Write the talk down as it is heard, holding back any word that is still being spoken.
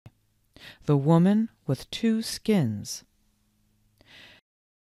The Woman with Two Skins.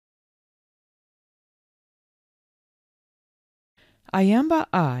 Iamba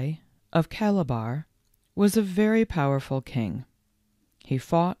I of Calabar was a very powerful king. He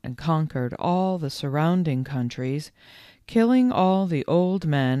fought and conquered all the surrounding countries, killing all the old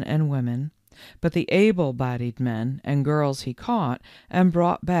men and women, but the able-bodied men and girls he caught and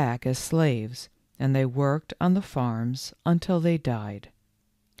brought back as slaves, and they worked on the farms until they died.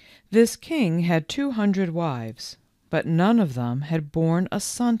 This king had 200 wives, but none of them had borne a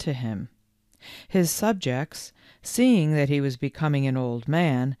son to him. His subjects, seeing that he was becoming an old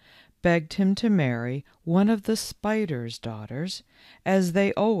man, begged him to marry one of the spider's daughters, as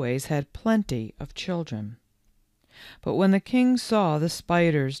they always had plenty of children. But when the king saw the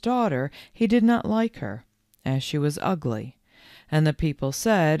spider's daughter, he did not like her, as she was ugly, and the people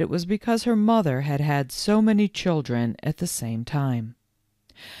said it was because her mother had had so many children at the same time.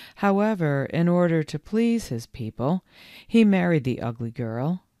 However, in order to please his people, he married the ugly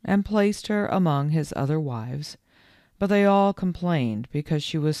girl and placed her among his other wives, but they all complained because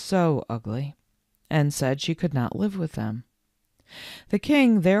she was so ugly, and said she could not live with them. The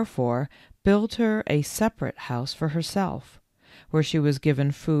king, therefore, built her a separate house for herself, where she was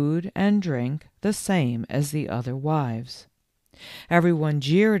given food and drink the same as the other wives. Everyone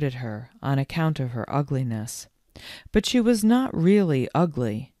jeered at her on account of her ugliness, but she was not really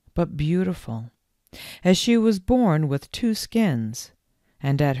ugly, but beautiful, as she was born with two skins,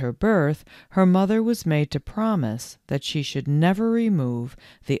 and at her birth her mother was made to promise that she should never remove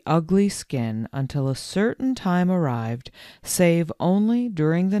the ugly skin until a certain time arrived, save only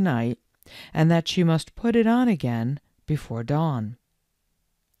during the night, and that she must put it on again before dawn.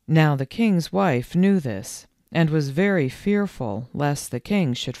 Now the king's wife knew this, and was very fearful lest the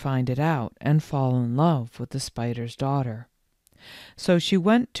king should find it out and fall in love with the spider's daughter. So she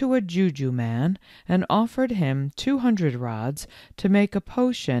went to a juju man and offered him 200 rods to make a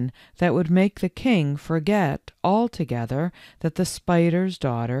potion that would make the king forget altogether that the spider's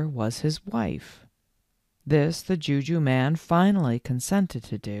daughter was his wife. This the juju man finally consented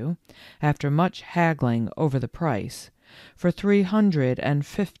to do, after much haggling over the price, for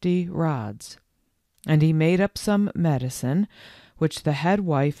 350 rods, and he made up some medicine, which the head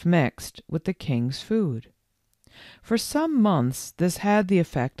wife mixed with the king's food. For some months this had the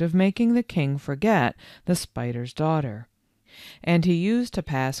effect of making the king forget the spider's daughter, and he used to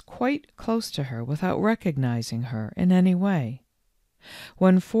pass quite close to her without recognizing her in any way.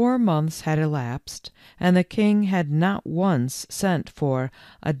 When 4 months had elapsed, and the king had not once sent for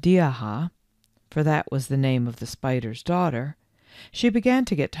Adiaha, for that was the name of the spider's daughter, she began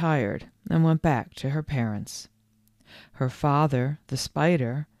to get tired and went back to her parents. Her father, the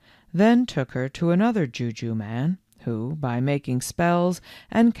spider, then took her to another juju man, who, by making spells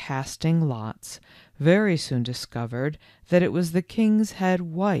and casting lots, very soon discovered that it was the king's head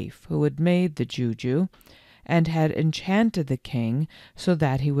wife who had made the juju, and had enchanted the king so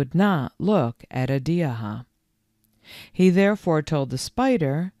that he would not look at Adiaha. He therefore told the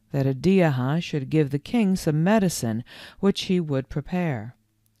spider that Adiaha should give the king some medicine which he would prepare,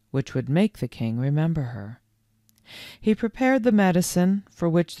 which would make the king remember her. He prepared the medicine, for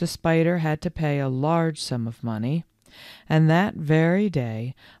which the spider had to pay a large sum of money, and that very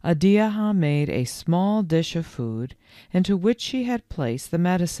day Adiaha made a small dish of food, into which she had placed the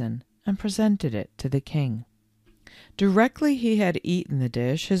medicine, and presented it to the king. Directly he had eaten the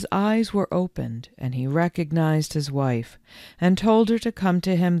dish, his eyes were opened, and he recognized his wife, and told her to come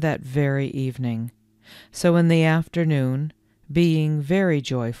to him that very evening. So in the afternoon, being very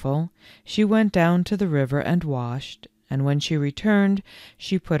joyful, she went down to the river and washed, and when she returned,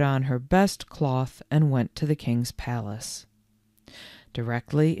 she put on her best cloth and went to the king's palace.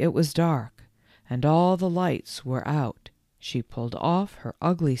 Directly it was dark, and all the lights were out, she pulled off her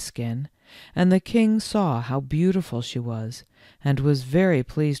ugly skin, and the king saw how beautiful she was, and was very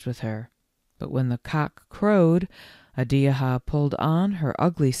pleased with her. But when the cock crowed, Adiaha pulled on her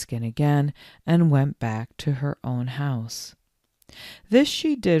ugly skin again, and went back to her own house. This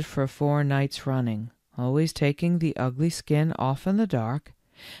she did for 4 nights running, always taking the ugly skin off in the dark,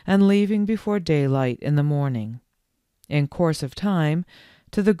 and leaving before daylight in the morning. In course of time,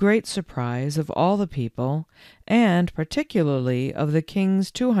 to the great surprise of all the people, and particularly of the king's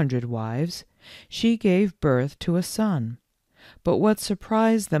 200 wives, she gave birth to a son. But what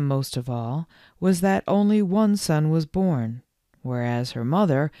surprised them most of all was that only 1 son was born, whereas her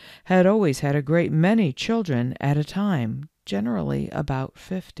mother had always had a great many children at a time, generally about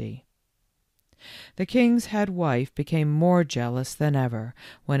 50. The king's head wife became more jealous than ever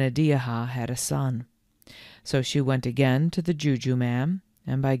when Adiaha had a son. So she went again to the juju man,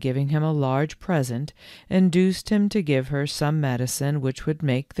 and by giving him a large present, induced him to give her some medicine which would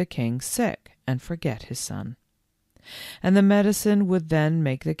make the king sick and forget his son. And the medicine would then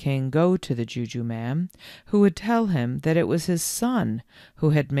make the king go to the Juju man, who would tell him that it was his son who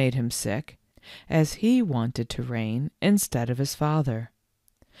had made him sick, as he wanted to reign instead of his father.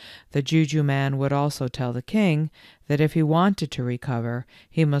 The Juju man would also tell the king that if he wanted to recover,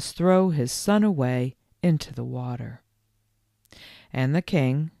 he must throw his son away into the water. And the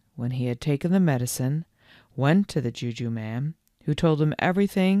king, when he had taken the medicine, went to the Juju man, who told him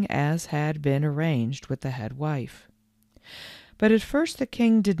everything as had been arranged with the head wife. But at first the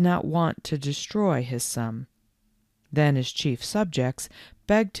king did not want to destroy his son. Then his chief subjects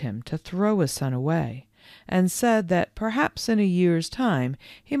begged him to throw his son away, and said that perhaps in a year's time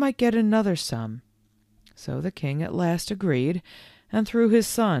he might get another son. So the king at last agreed, and threw his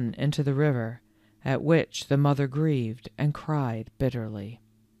son into the river, at which the mother grieved and cried bitterly.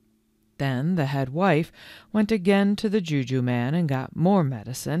 Then the head wife went again to the Juju man and got more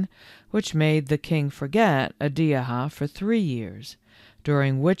medicine, which made the king forget Adiaha for 3 years,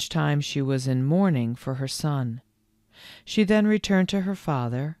 during which time she was in mourning for her son. She then returned to her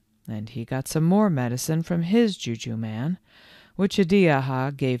father, and he got some more medicine from his Juju man, which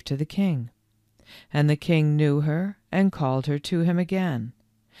Adiaha gave to the king. And the king knew her and called her to him again,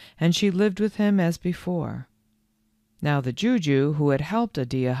 and she lived with him as before. Now the Juju who had helped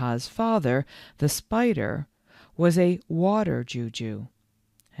Adiaha's father, the spider, was a water Juju,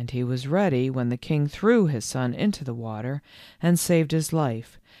 and he was ready when the king threw his son into the water and saved his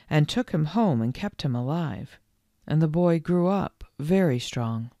life, and took him home and kept him alive. And the boy grew up very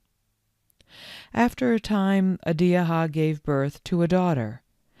strong. After a time Adiaha gave birth to a daughter,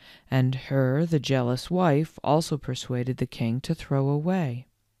 and her the jealous wife also persuaded the king to throw away.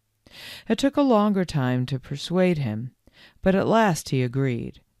 It took a longer time to persuade him, but at last he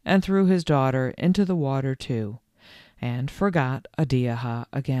agreed, and threw his daughter into the water too, and forgot Adiaha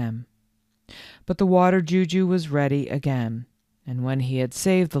again. But the water Juju was ready again, and when he had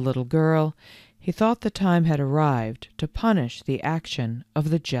saved the little girl, he thought the time had arrived to punish the action of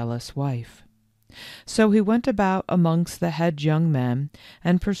the jealous wife. So he went about amongst the head young men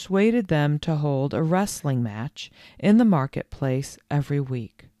and persuaded them to hold a wrestling match in the marketplace every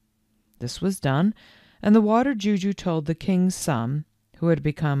week. This was done, and the water Juju told the king's son, who had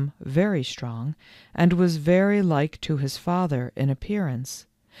become very strong and was very like to his father in appearance,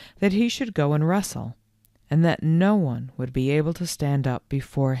 that he should go and wrestle, and that no one would be able to stand up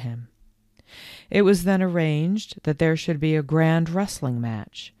before him. It was then arranged that there should be a grand wrestling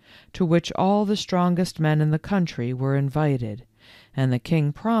match, to which all the strongest men in the country were invited, and the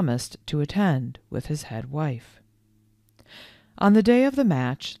king promised to attend with his head wife. On the day of the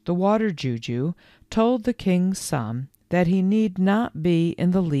match, the water Juju told the king's son that he need not be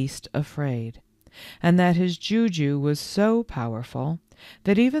in the least afraid, and that his Juju was so powerful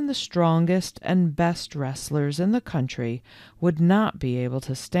that even the strongest and best wrestlers in the country would not be able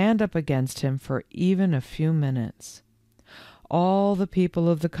to stand up against him for even a few minutes. All the people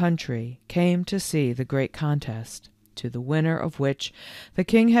of the country came to see the great contest, to the winner of which the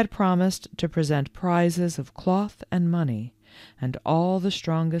king had promised to present prizes of cloth and money, and all the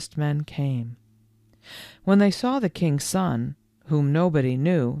strongest men came. When they saw the king's son, whom nobody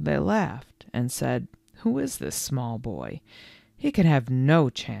knew, they laughed and said, "Who is this small boy? He can have no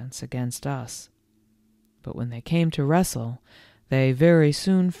chance against us." But when they came to wrestle, they very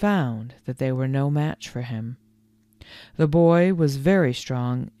soon found that they were no match for him. The boy was very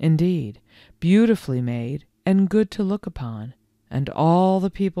strong indeed, beautifully made, and good to look upon, and all the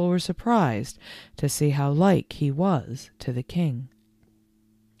people were surprised to see how like he was to the king.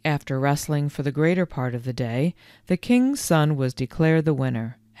 After wrestling for the greater part of the day, the king's son was declared the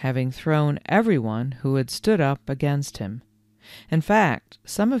winner, having thrown everyone who had stood up against him. In fact,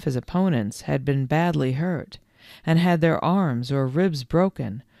 some of his opponents had been badly hurt, and had their arms or ribs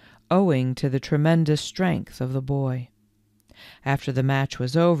broken, owing to the tremendous strength of the boy. After the match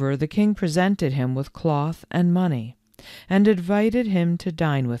was over, the king presented him with cloth and money, and invited him to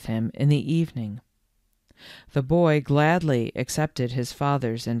dine with him in the evening. The boy gladly accepted his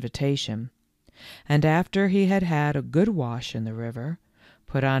father's invitation, and after he had had a good wash in the river,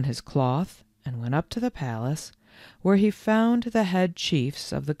 put on his cloth and went up to the palace, where he found the head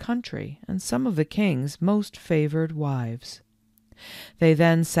chiefs of the country and some of the king's most favored wives. They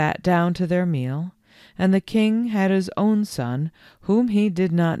then sat down to their meal, and the king had his own son, whom he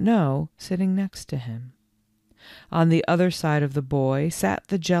did not know, sitting next to him. On the other side of the boy sat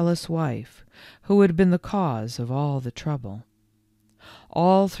the jealous wife, who had been the cause of all the trouble.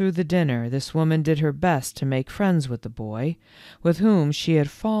 All through the dinner this woman did her best to make friends with the boy, with whom she had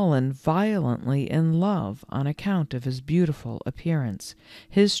fallen violently in love on account of his beautiful appearance,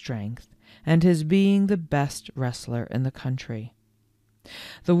 his strength, and his being the best wrestler in the country.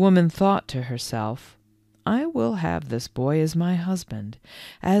 The woman thought to herself, "I will have this boy as my husband,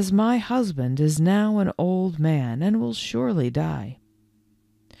 as my husband is now an old man and will surely die."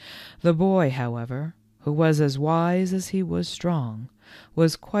 The boy, however, who was as wise as he was strong,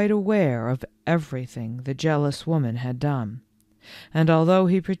 was quite aware of everything the jealous woman had done, and although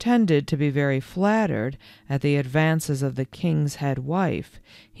he pretended to be very flattered at the advances of the king's head wife,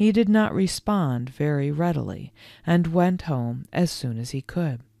 he did not respond very readily, and went home as soon as he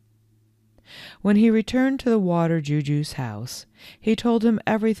could. When he returned to the water Juju's house, he told him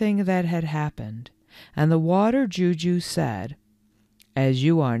everything that had happened, and the water Juju said, "As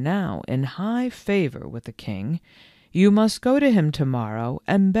you are now in high favor with the king, you must go to him tomorrow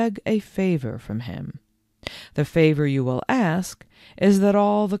and beg a favor from him. The favor you will ask is that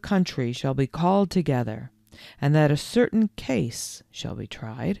all the country shall be called together, and that a certain case shall be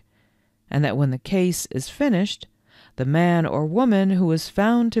tried, and that when the case is finished, the man or woman who is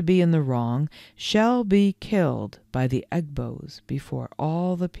found to be in the wrong shall be killed by the Egbos before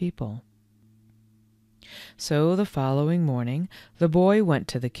all the people." So the following morning the boy went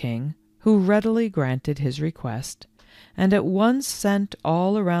to the king, who readily granted his request, and at once sent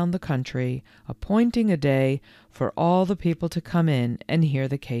all around the country, appointing a day for all the people to come in and hear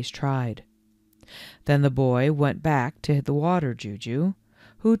the case tried. Then the boy went back to the water Juju,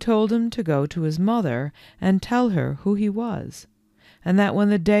 who told him to go to his mother and tell her who he was, and that when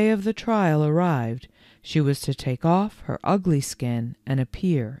the day of the trial arrived, she was to take off her ugly skin and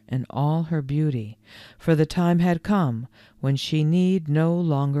appear in all her beauty, for the time had come when she need no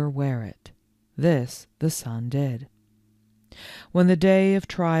longer wear it. This the son did. When the day of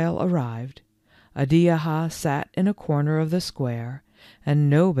trial arrived, Adiyaha sat in a corner of the square, and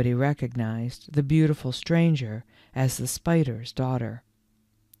nobody recognized the beautiful stranger as the spider's daughter.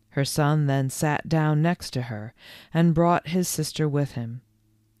 Her son then sat down next to her and brought his sister with him.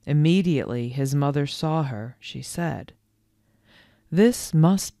 Immediately his mother saw her, she said, "This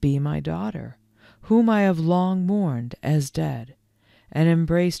must be my daughter, whom I have long mourned as dead," and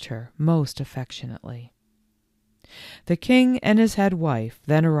embraced her most affectionately. The king and his head wife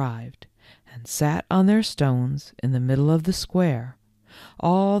then arrived, and sat on their stones in the middle of the square,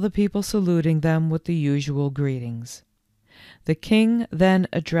 all the people saluting them with the usual greetings. The king then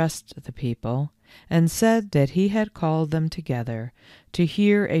addressed the people, and said that he had called them together to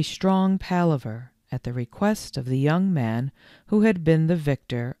hear a strong palaver at the request of the young man who had been the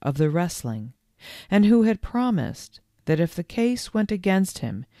victor of the wrestling, and who had promised that if the case went against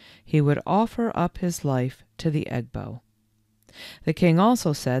him, he would offer up his life to the Egbo. The king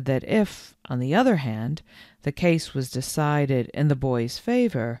also said that if, on the other hand, the case was decided in the boy's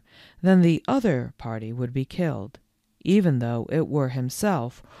favor, then the other party would be killed, even though it were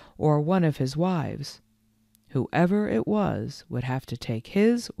himself or one of his wives. Whoever it was would have to take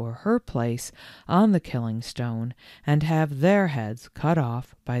his or her place on the killing stone and have their heads cut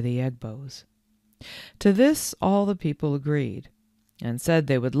off by the Egbos. To this all the people agreed, and said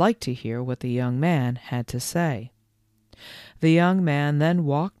they would like to hear what the young man had to say. The young man then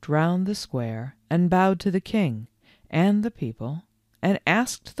walked round the square and bowed to the king and the people, and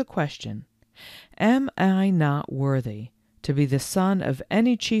asked the question, "Am I not worthy to be the son of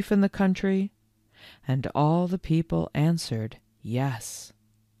any chief in the country?" And all the people answered, "Yes."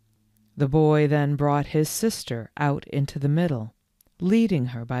 The boy then brought his sister out into the middle, leading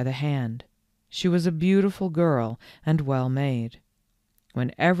her by the hand. She was a beautiful girl and well made.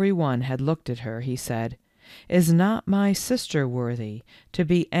 When every one had looked at her, he said, "Is not my sister worthy to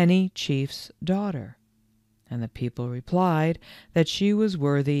be any chief's daughter?" And the people replied that she was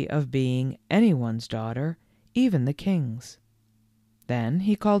worthy of being anyone's daughter, even the king's. Then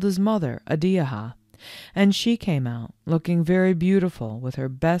he called his mother, Adiyaha, and she came out, looking very beautiful with her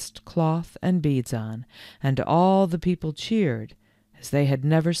best cloth and beads on, and all the people cheered, as they had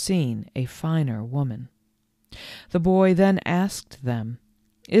never seen a finer woman. The boy then asked them,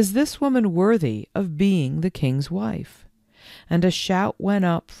 "Is this woman worthy of being the king's wife?" And a shout went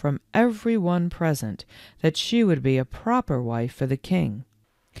up from every one present that she would be a proper wife for the king,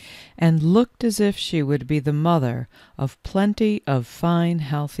 and looked as if she would be the mother of plenty of fine,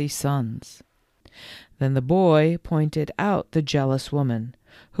 healthy sons. Then the boy pointed out the jealous woman,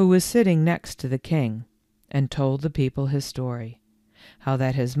 who was sitting next to the king, and told the people his story, how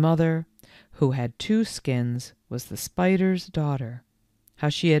that his mother, who had 2 skins, was the spider's daughter, how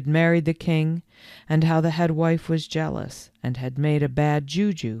she had married the king, and how the head wife was jealous and had made a bad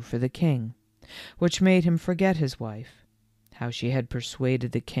juju for the king, which made him forget his wife, how she had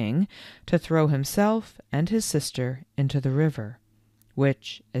persuaded the king to throw himself and his sister into the river,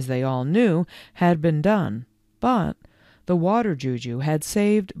 which, as they all knew, had been done, but the water juju had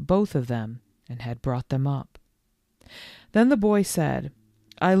saved both of them and had brought them up. Then the boy said,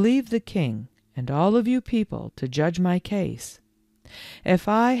 "I leave the king and all of you people to judge my case. If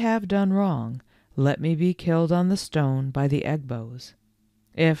I have done wrong, let me be killed on the stone by the Egbos.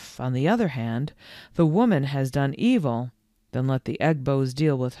 If, on the other hand, the woman has done evil, then let the Egbos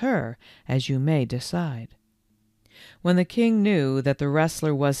deal with her as you may decide." When the king knew that the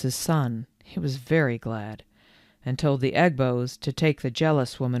wrestler was his son, he was very glad, and told the Egbos to take the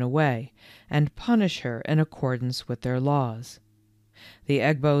jealous woman away and punish her in accordance with their laws. The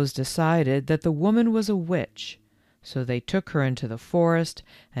Egbos decided that the woman was a witch, so they took her into the forest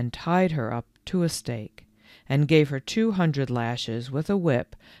and tied her up to a stake, and gave her 200 lashes with a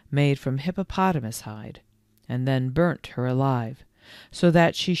whip made from hippopotamus hide, and then burnt her alive, so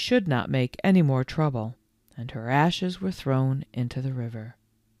that she should not make any more trouble, and her ashes were thrown into the river.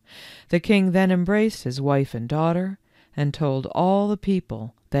 The king then embraced his wife and daughter, and told all the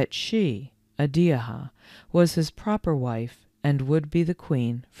people that she, Adiaha, was his proper wife and would be the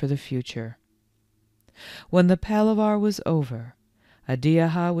queen for the future. When the palaver was over,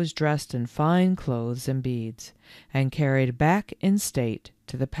 Adiaha was dressed in fine clothes and beads, and carried back in state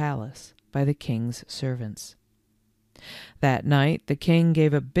to the palace by the king's servants. That night the king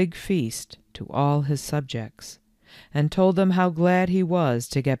gave a big feast to all his subjects, and told them how glad he was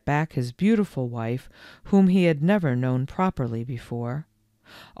to get back his beautiful wife, whom he had never known properly before,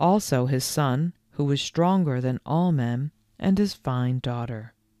 also his son, who was stronger than all men, and his fine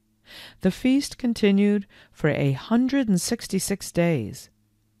daughter. The feast continued for 166 days,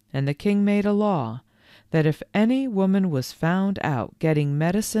 and the king made a law that if any woman was found out getting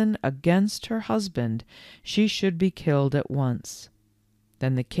medicine against her husband, she should be killed at once.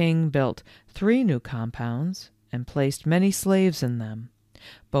 Then the king built 3 new compounds and placed many slaves in them,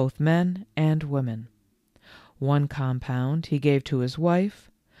 both men and women. 1 compound he gave to his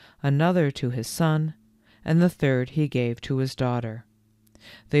wife, another to his son, and the 3rd he gave to his daughter.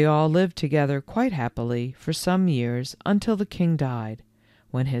 They all lived together quite happily for some years until the king died,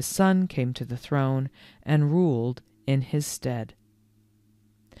 when his son came to the throne and ruled in his stead.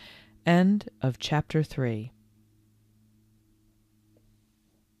 End of chapter 3.